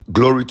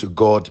Glory to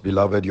God,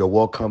 beloved. You're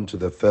welcome to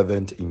the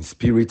Fervent In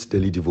Spirit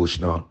daily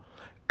devotional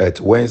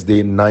at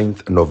Wednesday,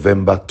 9th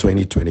November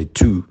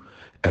 2022.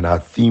 And our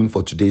theme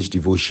for today's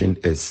devotion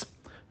is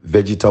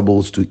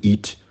vegetables to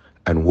eat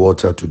and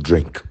water to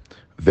drink.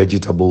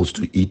 Vegetables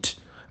to eat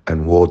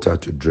and water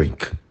to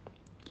drink.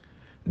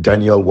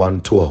 Daniel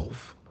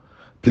 1:12.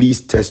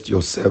 Please test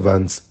your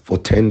servants for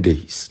 10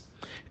 days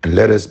and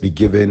let us be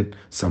given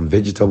some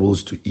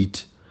vegetables to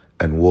eat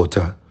and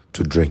water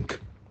to drink.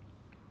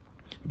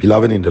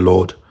 Beloved in the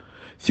Lord,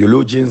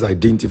 theologians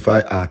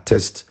identify our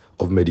test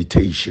of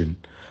meditation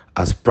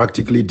as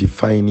practically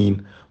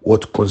defining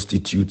what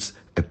constitutes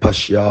a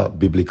partial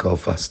biblical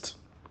fast.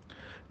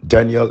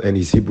 Daniel and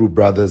his Hebrew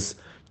brothers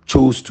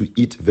chose to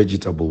eat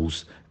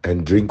vegetables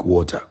and drink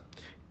water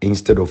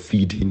instead of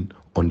feeding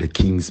on the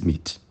king's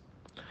meat.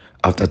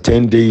 After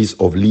 10 days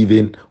of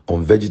living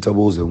on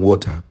vegetables and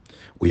water,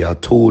 we are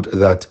told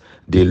that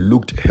they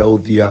looked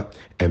healthier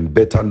and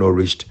better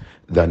nourished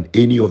than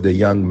any of the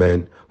young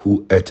men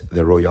who ate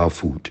the royal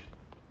food.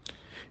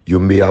 You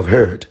may have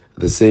heard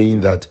the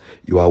saying that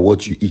you are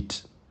what you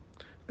eat.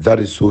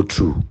 That is so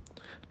true.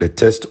 The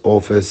test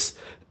offers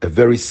a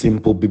very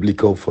simple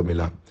biblical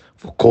formula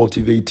for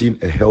cultivating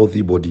a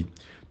healthy body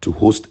to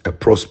host a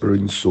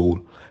prospering soul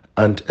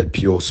and a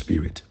pure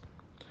spirit.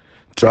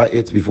 Try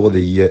it before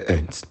the year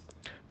ends.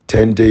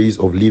 10 days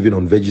of living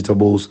on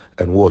vegetables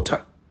and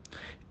water,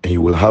 and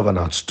you will have an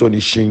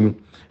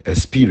astonishing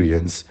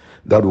experience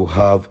that will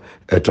have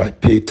a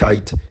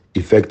tripartite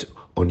effect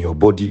on your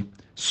body,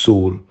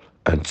 soul,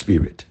 and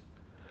spirit.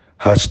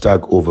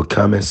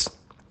 #overcomers.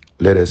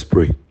 Let us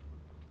pray.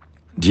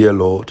 Dear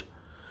Lord,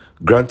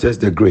 grant us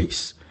the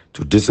grace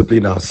to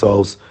discipline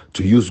ourselves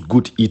to use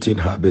good eating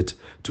habit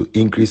to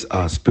increase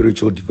our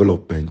spiritual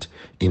development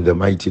in the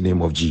mighty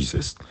name of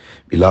Jesus.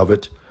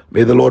 Beloved,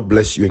 may the Lord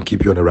bless you and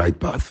keep you on the right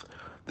path.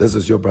 This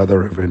is your brother,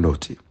 Reverend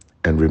Noti.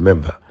 And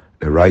remember,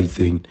 the right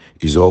thing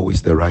is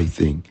always the right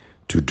thing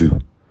to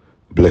do.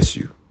 Bless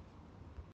you.